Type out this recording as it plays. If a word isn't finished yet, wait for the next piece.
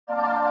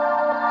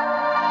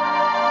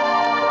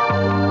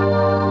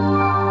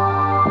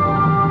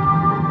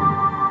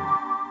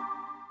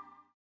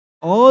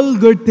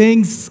good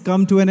things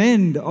come to an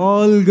end.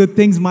 All good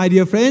things, my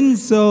dear friends.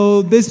 So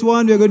this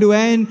one we're going to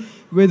end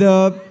with a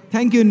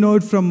thank you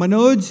note from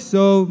Manoj.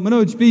 So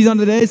Manoj, please on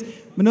the desk.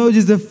 Manoj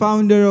is the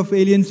founder of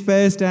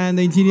AliensFest and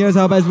the Engineers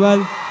Hub as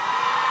well.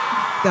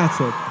 That's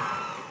it.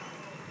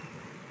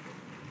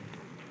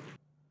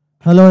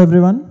 Hello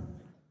everyone.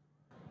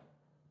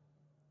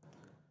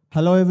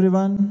 Hello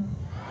everyone.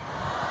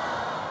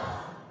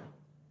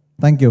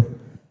 Thank you.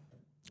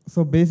 So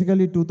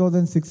basically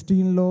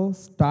 2016లో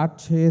start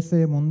చేసే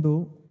ముందు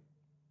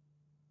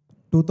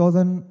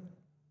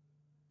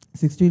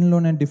 2016లో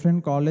నేను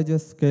different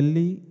కాలేజెస్కి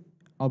వెళ్ళి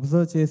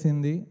observe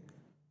చేసింది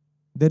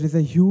there is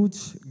a huge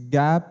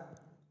gap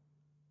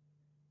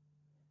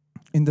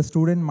in the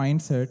student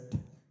mind set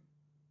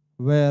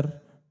wear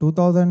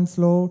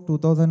 2000స్లో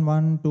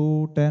 2001 to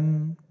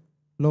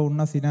 10లో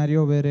ఉన్న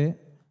scenario వేరే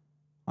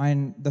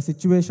and the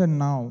situation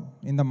now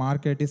in the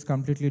market is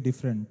completely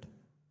different.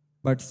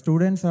 But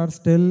students are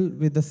still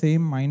with the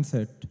same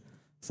mindset.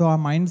 So our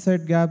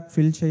mindset gap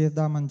fill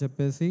cheyadamani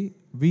cheppesi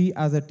we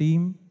as a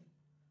team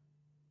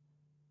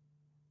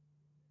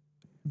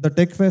the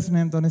Tech Fest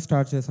name tone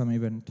start chesam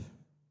event.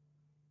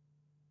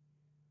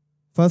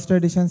 First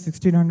edition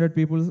 1600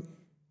 people,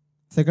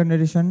 second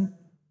edition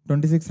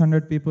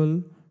 2600 people,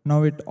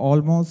 now it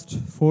almost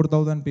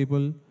 4000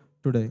 people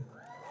today.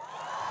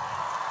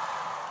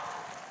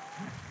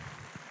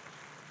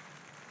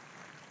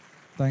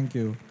 Thank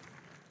you.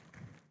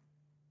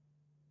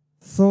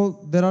 So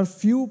there are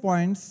few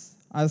points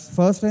as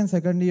first and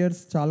second years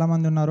చాలా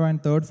మంది ఉన్నారు and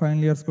third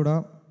final years కూడా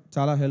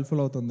చాలా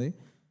helpful అవుతుంది.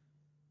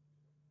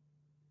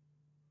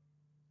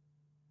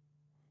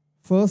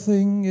 First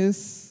thing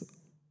is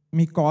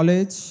me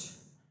college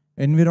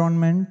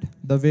environment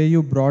the way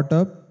you brought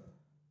up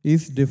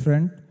is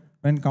different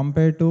when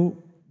compare to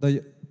the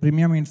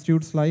premium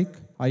institutes like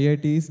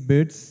IITs,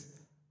 bits,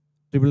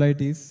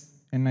 IIITs,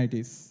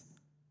 NITs.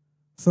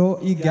 So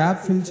ఈ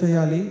gap fill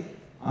చేయాలి.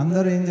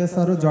 అందరూ ఏం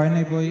చేస్తారు, join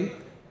అయిపోయి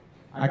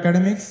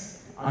academics,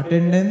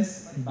 attendance,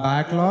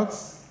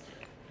 backlogs,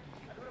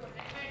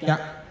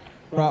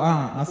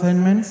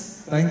 assignments.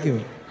 Thank you.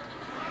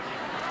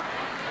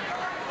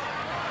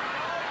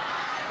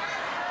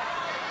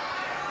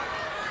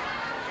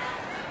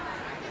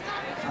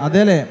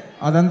 అదేలే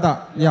అదంతా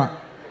yeah.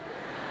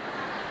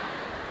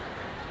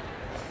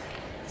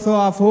 So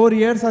ఆ 4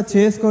 years అది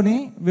చేసుకొని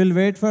will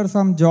wait for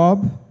some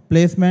job,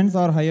 placements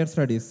are higher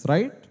studies,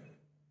 right?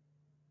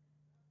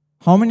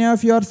 How many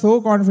of you are so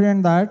confident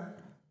that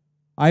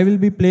I will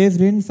be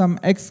placed in some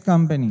X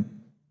company?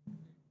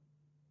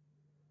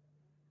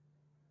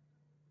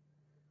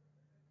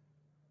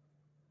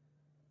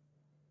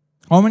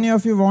 How many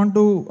of you want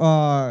to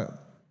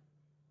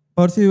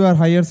pursue your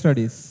higher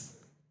studies?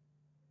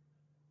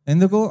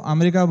 ఎందుకు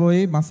America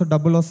పోయి మస్తు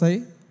డబ్బులు వస్తాయి,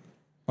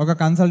 ఒక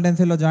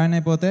కన్సల్టెన్సీలో join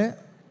అయిపోతే,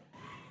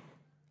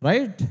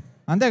 right?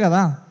 అంతే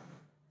కదా.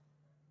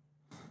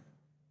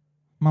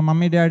 మా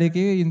మమ్మీ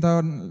డాడీకి ఇంత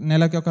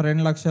నెలకి ఒక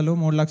 2 లక్షలు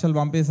 3 లక్షలు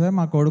పంపిస్తే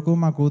మా కొడుకు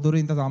మా కూతురు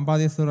ఇంత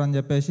సంపాదిస్తారు అని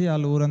చెప్పేసి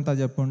వాళ్ళు ఊరంతా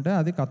చెప్పుకుంటే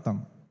అది కథం.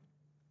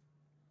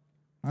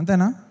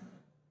 అంతేనా?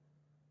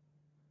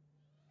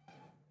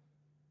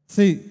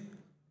 C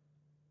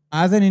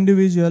as an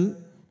individual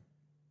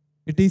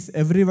it is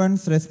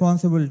everyone's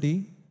responsibility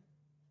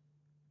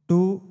to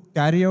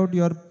carry out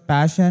your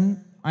passion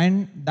and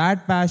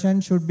that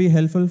passion should be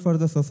helpful for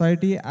the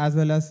society as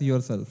well as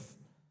your self.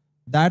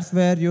 That's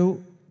where you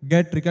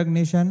get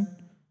recognition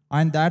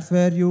and that's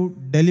where you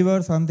deliver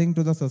something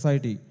to the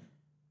society.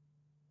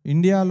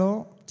 ఇండియాలో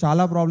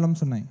చాలా problems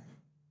ఉన్నాయి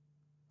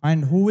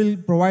and who will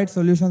provide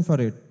solutions for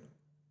it?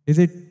 Is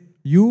it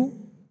you?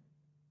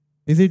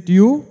 Is it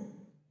you?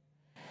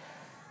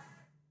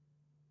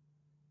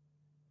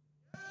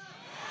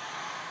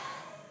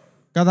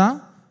 కదా.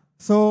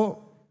 So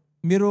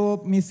మీరు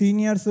మీ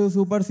seniors,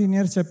 super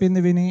seniors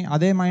చెప్పింది విని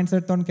అదే mind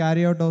సెట్తో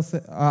carry out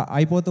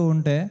అయిపోతూ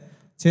ఉంటే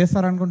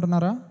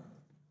చేస్తారనుకుంటున్నారా?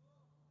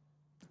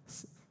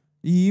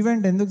 ఈ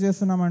ఈవెంట్ ఎందుకు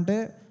చేస్తున్నామంటే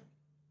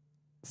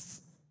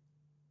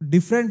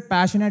డిఫరెంట్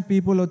ప్యాషనేట్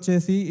పీపుల్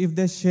వచ్చేసి if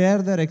they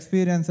share their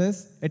experiences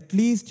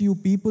at least you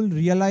people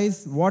realise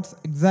watts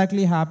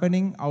exactly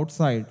happening out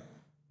side.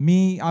 మీ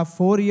ఆ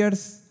 4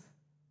 years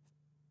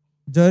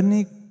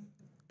జర్నీ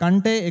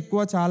కంటే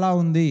ఎక్కువ చాలా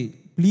ఉంది.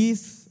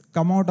 Please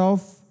come out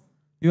of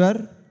your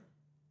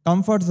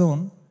comfort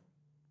zone.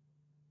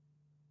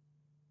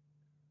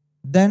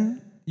 Then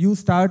you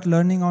start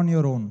learning on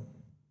your own.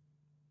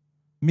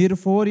 మీరు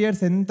 4 years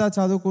ఎంత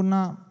చదువుకున్నా,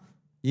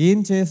 ఏం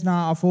చేసినా,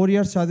 ఆ 4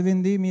 years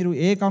చదివింది మీరు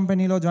ఏ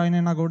కంపెనీలో జాయిన్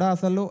అయినా కూడా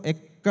అసలు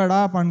ఎక్కడా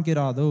పనికి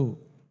రాదు.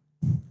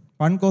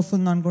 పనికి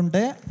వస్తుంది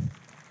అనుకుంటే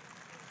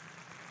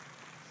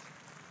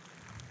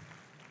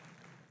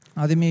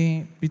అది మీ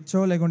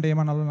పిచ్చో లేకుంటే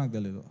ఏమన్నాలో నాకు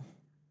తెలీదు.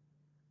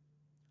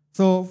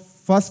 So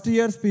first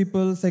years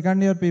people,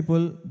 second year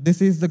people,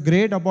 this is the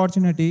great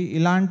opportunity.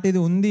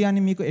 ఇలాంటిది ఉంది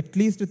అని మీకు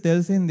అట్లీస్ట్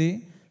తెలిసింది.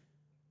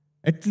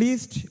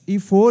 అట్లీస్ట్ ఈ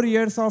 4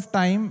 years ఆఫ్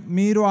టైం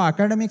మీరు ఆ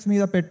అకాడమిక్స్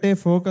మీద పెట్టే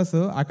ఫోకస్,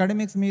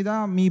 అకాడమిక్స్ మీద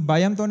మీ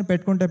భయంతో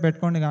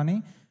పెట్టుకోండి, కానీ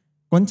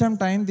కొంచెం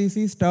టైం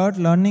తీసి start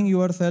learning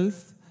your self,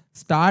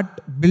 Start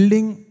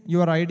building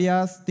your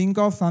ideas, think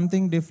of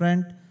something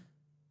different,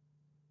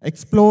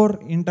 explore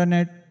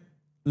internet,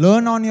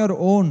 learn on your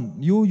own.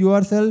 You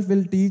yourself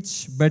will teach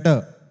better.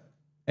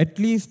 At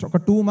least ఒక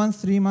 2 months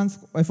 3 months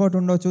ఎఫర్ట్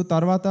ఉండొచ్చు,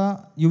 తర్వాత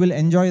you will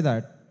enjoy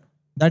that.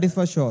 That is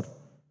for sure.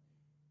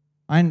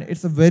 And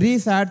it's a very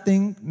sad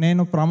thing,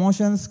 నేను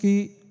ప్రమోషన్స్కి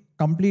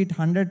complete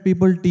 100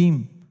 people team,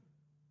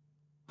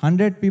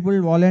 100 people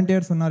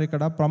volunteers ఉన్నారు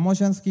ఇక్కడ.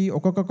 ప్రమోషన్స్కి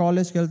ఒక్కొక్క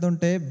కాలేజ్కి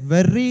వెళ్తుంటే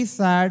very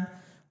sad,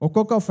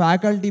 ఒక్కొక్క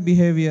ఫ్యాకల్టీ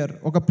బిహేవియర్,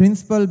 ఒక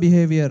ప్రిన్సిపల్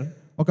బిహేవియర్,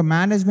 ఒక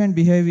మేనేజ్మెంట్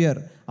బిహేవియర్,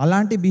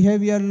 అలాంటి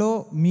బిహేవియర్లో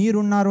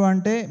మీరున్నారు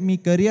అంటే మీ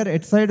కెరియర్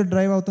ఎట్ సైడ్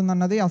డ్రైవ్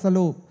అవుతుందన్నది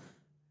అసలు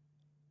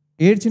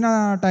ఏడ్చిన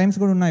టైమ్స్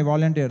కూడా ఉన్నాయి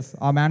వాలంటీర్స్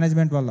ఆ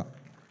మేనేజ్మెంట్ వల్ల.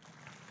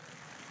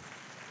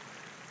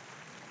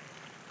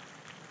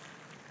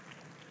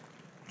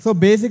 సో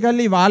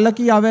బేసికల్లీ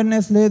వాళ్ళకి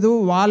అవేర్నెస్ లేదు,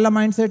 వాళ్ళ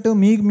మైండ్ సెట్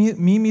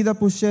మీ మీద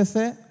పుష్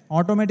చేస్తే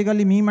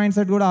ఆటోమేటికల్లీ మీ మైండ్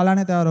సెట్ కూడా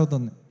అలానే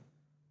తయారవుతుంది.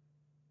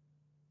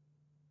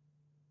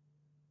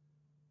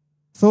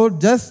 So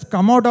just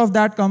come out of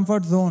that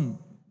comfort zone.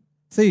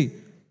 See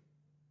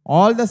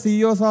all the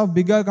CEOs of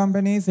bigger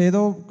companies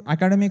ఏదో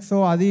అకాడమిక్స్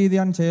అది ఇది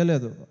అని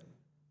చేయలేదు.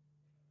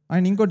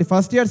 అండ్ ఇంకోటి,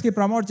 ఫస్ట్ ఇయర్స్కి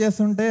ప్రమోట్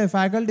చేస్తుంటే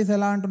ఫ్యాకల్టీస్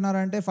ఎలా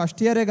అంటున్నారంటే, ఫస్ట్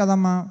ఇయరే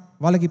కదమ్మా,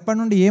 వాళ్ళకి ఇప్పటి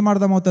నుండి ఏం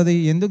అర్థమవుతుంది,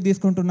 ఎందుకు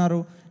తీసుకుంటున్నారు,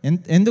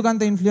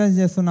 ఎందుకంత ఇన్ఫ్లుయెన్స్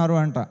చేస్తున్నారు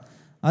అంట.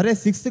 అరే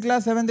 6th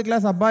క్లాస్ 7th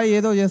క్లాస్ అబ్బాయి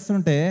ఏదో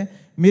చేస్తుంటే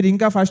మీరు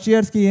ఇంకా ఫస్ట్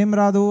ఇయర్స్కి ఏం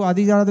రాదు,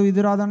 అది రాదు,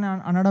 ఇది రాదు అని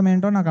అనడం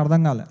ఏంటో నాకు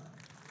అర్థం కాలే.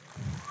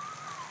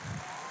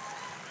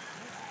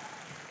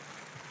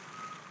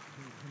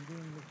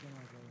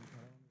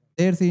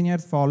 Their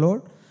seniors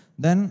followed,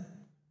 then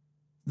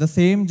the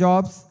same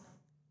jobs,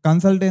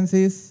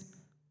 consultancies,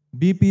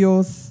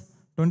 BPOs,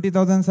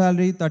 20,000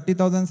 salary,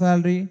 30,000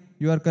 salary,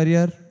 your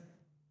career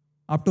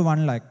up to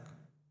 1 lakh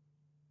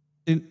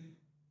till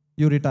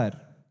you retire.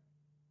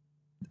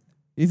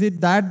 Is it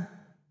that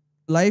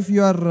life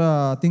you are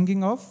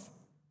thinking of?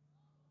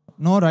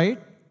 No, right?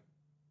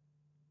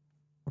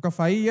 ఒక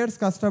 5 years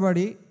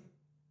కష్టపడి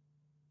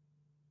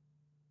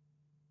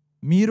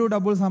మీరు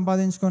డబ్బులు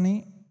సంపాదించుకొని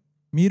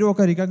మీరు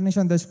ఒక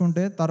రికగ్నిషన్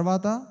తెచ్చుకుంటే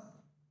తర్వాత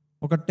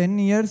ఒక 10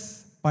 years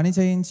పని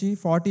చేయించి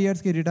 40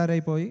 yearsకి రిటైర్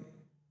అయిపోయి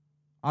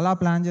అలా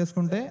ప్లాన్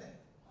చేసుకుంటే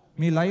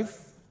మీ లైఫ్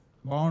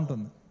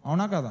బాగుంటుంది.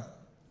 అవునా కదా?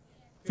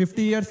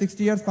 50 years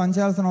 60 years పని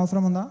చేయాల్సిన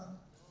అవసరం ఉందా?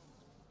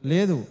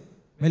 లేదు.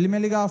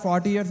 మెల్లిమెల్లిగా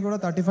 40 years కూడా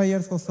 35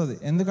 yearsకి వస్తుంది.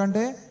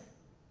 ఎందుకంటే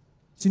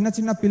చిన్న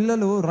చిన్న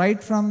పిల్లలు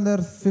right from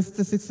there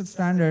 5th 6th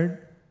standard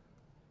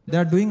they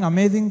are doing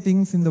amazing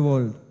things in the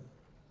world.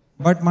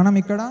 But మనం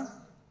ఇక్కడ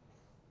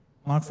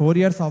మాకు 4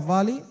 years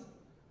అవ్వాలి,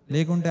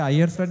 లేకుంటే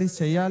హయ్యర్ స్టడీస్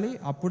చేయాలి,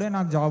 అప్పుడే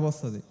నాకు జాబ్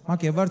వస్తుంది.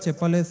 మాకు ఎవరు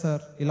చెప్పలేదు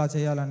సార్ ఇలా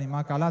చేయాలని,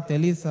 మాకు అలా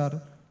తెలియదు సార్.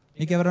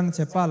 మీకు ఎవరైనా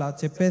చెప్పాలా?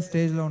 చెప్పే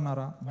స్టేజ్లో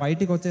ఉన్నారా?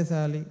 బయటికి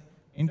వచ్చేసేయాలి.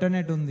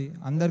 ఇంటర్నెట్ ఉంది,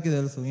 అందరికీ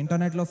తెలుసు.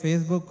 ఇంటర్నెట్లో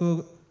ఫేస్బుక్,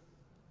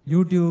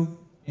 యూట్యూబ్,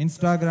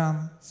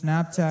 ఇన్స్టాగ్రామ్,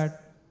 స్నాప్చాట్,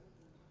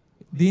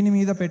 దీని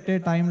మీద పెట్టే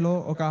టైంలో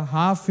ఒక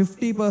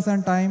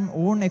 50% టైం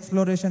ఓన్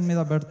ఎక్స్ప్లోరేషన్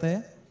మీద పెడితే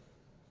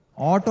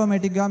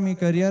ఆటోమేటిక్గా మీ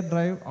కెరియర్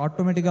డ్రైవ్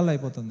ఆటోమేటిక్గా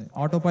అయిపోతుంది,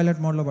 ఆటో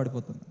పైలట్ మోడ్లో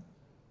పడిపోతుంది.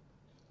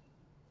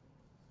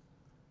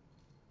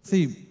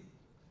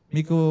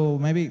 మీకు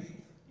మేబీ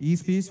ఈ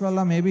స్పీచ్ వల్ల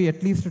మేబీ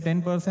అట్లీస్ట్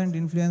 10%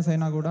 ఇన్ఫ్లుయెన్స్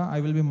అయినా కూడా I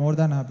will be more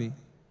than happy.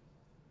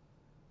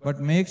 But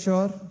make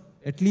sure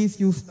at least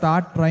you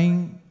start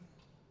trying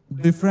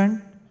different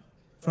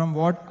from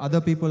what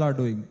other people are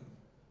doing.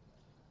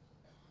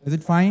 Is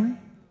it fine?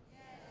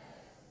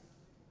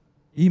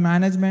 ఈ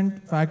మేనేజ్మెంట్,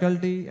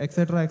 ఫ్యాకల్టీ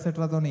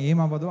ఎక్సెట్రాతో ఏం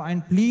అవ్వదు.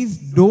 And please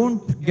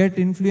don't get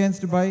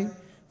influenced by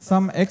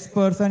some X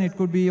person. It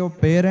could be your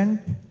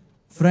parent,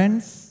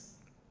 friends,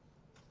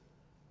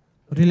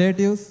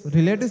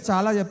 relatives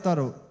చాలా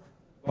చెప్తారు.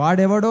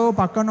 వాడెవడో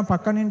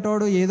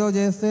పక్కనింటోడు ఏదో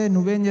చేస్తే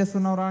నువ్వేం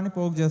చేస్తున్నావురా అని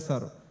పోక్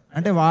చేస్తారు.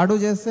 అంటే వాడు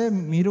చేస్తే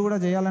మీరు కూడా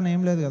చేయాలని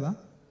ఏం లేదు కదా.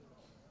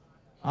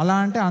 అలా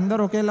అంటే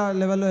అందరు ఒకే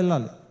లెవెల్లో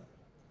వెళ్ళాలి.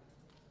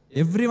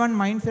 Everyone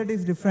mind set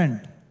is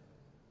different.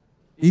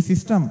 ఈ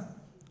system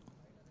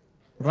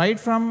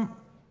right from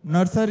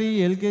nursery,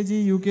 LKG,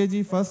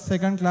 UKG, 1st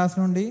 2nd class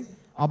నుండి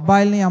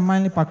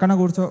అమ్మాయిల్ని పక్కన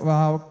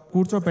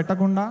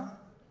కూర్చోపెట్టకుండా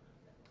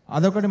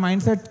అదొకటి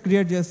మైండ్ సెట్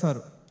క్రియేట్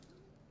చేస్తారు.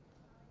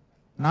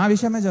 నా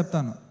విషయమే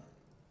చెప్తాను.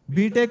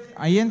 బీటెక్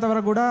అయ్యేంత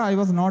వరకు కూడా ఐ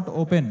వాజ్ నాట్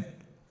ఓపెన్.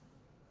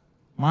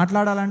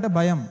 మాట్లాడాలంటే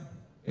భయం,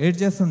 ఏడ్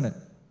చేస్తుండే.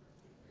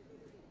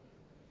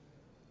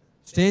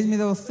 స్టేజ్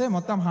మీద వస్తే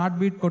మొత్తం heart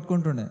beat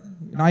కొట్టుకుంటుండే.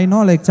 I know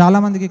like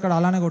చాలామందికి ఇక్కడ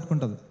అలానే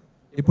కొట్టుకుంటుంది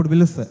ఇప్పుడు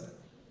పిలుస్తే.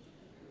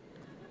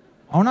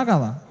 అవునా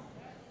కదా?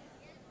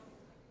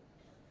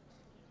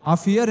 ఆ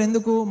ఫియర్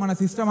ఎందుకు? మన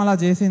సిస్టమ్ అలా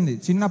చేసింది.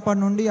 చిన్నప్పటి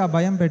నుండి ఆ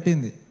భయం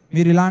పెట్టింది,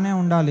 మీరు ఇలానే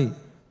ఉండాలి.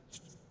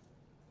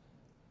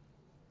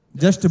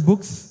 Just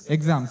books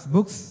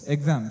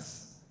exams.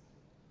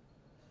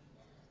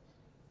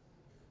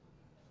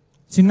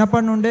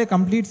 చిన్నప్పటి నుండే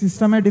కంప్లీట్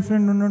సిస్టమే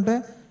డిఫరెంట్ ఉండుంటే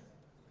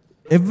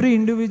ఎవ్రీ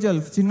ఇండివిజువల్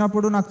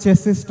చిన్నప్పుడు నాకు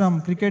చెస్ ఇష్టం,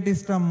 క్రికెట్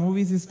ఇష్టం,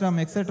 మూవీస్ ఇష్టం,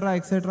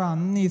 ఎక్సెట్రా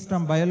అన్నీ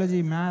ఇష్టం,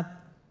 బయాలజీ, మ్యాథ్,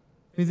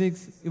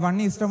 ఫిజిక్స్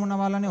ఇవన్నీ ఇష్టం ఉన్న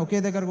వాళ్ళని ఒకే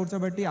దగ్గర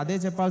కూర్చోబెట్టి అదే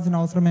చెప్పాల్సిన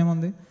అవసరం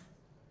ఏముంది?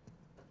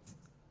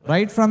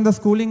 Right from the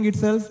schooling it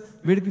self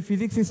వీడికి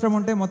ఫిజిక్స్ ఇష్టం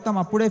ఉంటే మొత్తం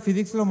అప్పుడే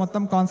ఫిజిక్స్లో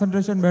మొత్తం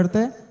కాన్సన్ట్రేషన్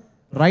పెడితే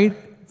రైట్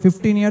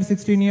 15 years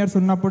 16 years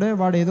ఉన్నప్పుడే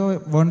వాడు ఏదో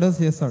వండర్స్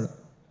చేస్తాడు.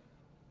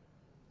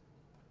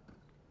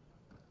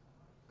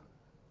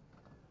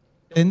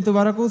 10th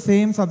వరకు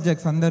సేమ్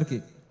సబ్జెక్ట్స్ అందరికీ.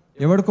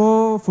 ఎవరికో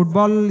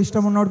ఫుట్బాల్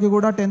ఇష్టం ఉన్నోడికి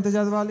కూడా 10th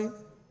చదవాలి,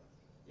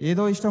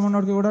 ఏదో ఇష్టం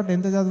ఉన్నోడికి కూడా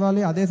 10th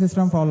చదవాలి, అదే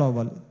సిస్టమ్ ఫాలో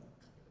అవ్వాలి.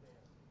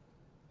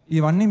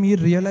 ఇవన్నీ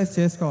మీరు రియలైజ్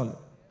చేసుకోవాలి.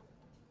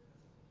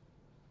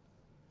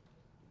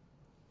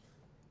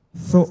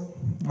 So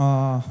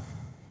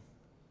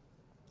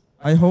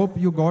I hope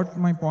you got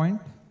my point.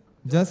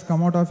 Just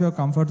come out of your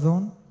comfort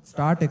zone,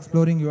 start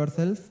exploring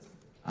yourself.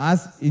 As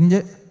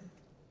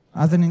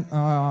an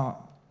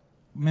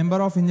member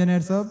of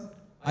Engineer Sub,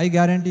 I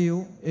guarantee you,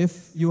 if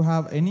you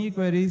have any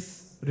queries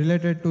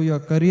related to your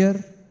career,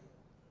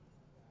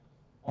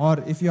 or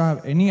if you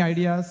have any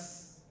ideas,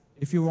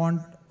 if you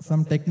want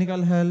some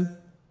technical help,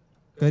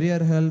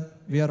 career help,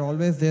 we are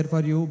always there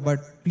for you. But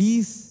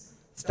please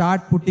start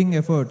putting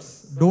efforts.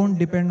 Don't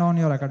depend on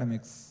your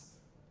academics.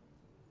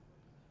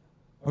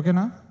 Okay,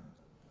 na?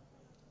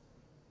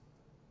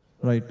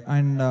 Right.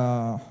 And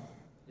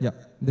yeah,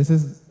 this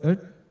is it.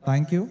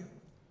 Thank you.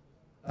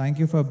 Thank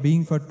you for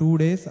being for 2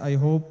 days. I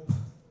hope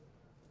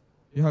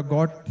you have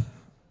got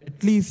at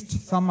least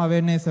some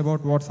awareness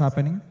about what's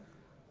happening.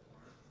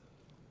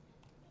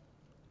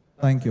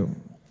 Thank you.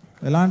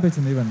 ఎలా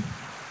అనిపించింది event?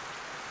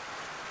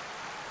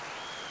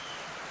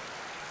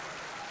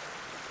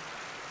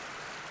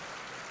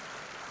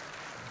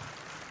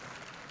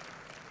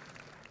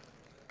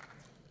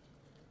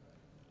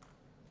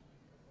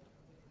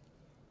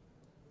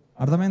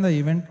 అర్థమైందా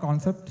event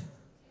concept?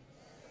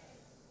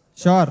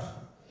 Sure.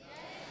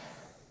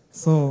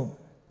 So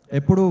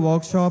ఎప్పుడు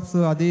workshops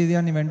అది ఇది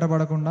అని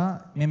వెంటబడకుండా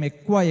మేము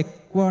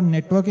ఎక్కువ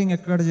networking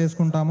ఎక్కడ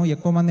చేసుకుంటాము,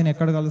 ఎక్కువ మందిని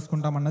ఎక్కడ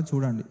కలుసుకుంటాం అన్నది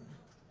చూడండి.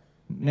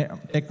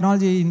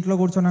 టెక్నాలజీ ఇంట్లో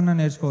కూర్చొనన్నా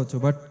నేర్చుకోవచ్చు,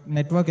 బట్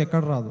నెట్వర్క్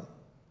ఎక్కడ రాదు.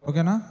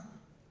 ఓకేనా?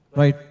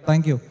 Right.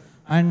 Thank you.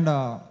 And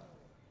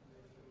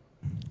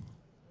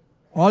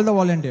all the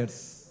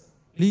volunteers,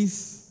 please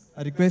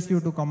I request you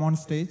to come on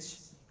stage.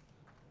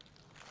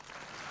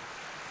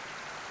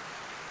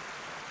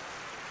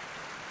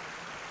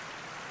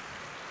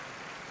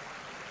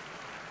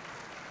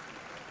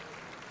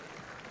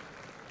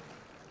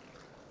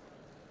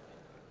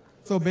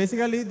 So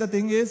basically the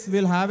thing is,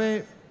 we'll have a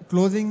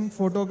closing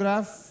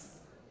photograph.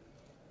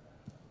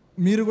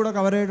 మీరు కూడా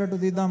కవర్ అయ్యేటట్టు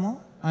తీద్దాము.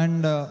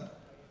 And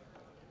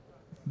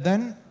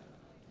then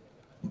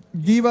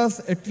give us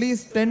at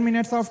least 10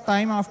 minutes of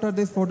time after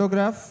this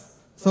photograph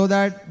so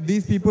that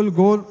these people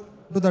go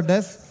to the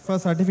desk for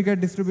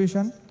certificate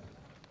distribution.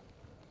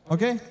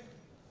 Okay?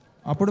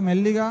 అప్పుడు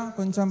మెల్లిగా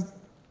కొంచెం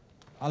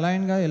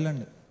అలైన్గా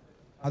వెళ్ళండి,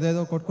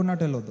 అదేదో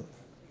కొట్టుకున్నట్టు వెళ్ళొద్దు.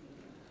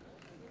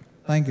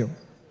 Thank you.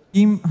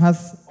 Team has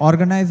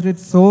organized it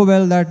so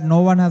well that no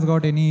one has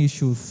got any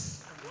issues.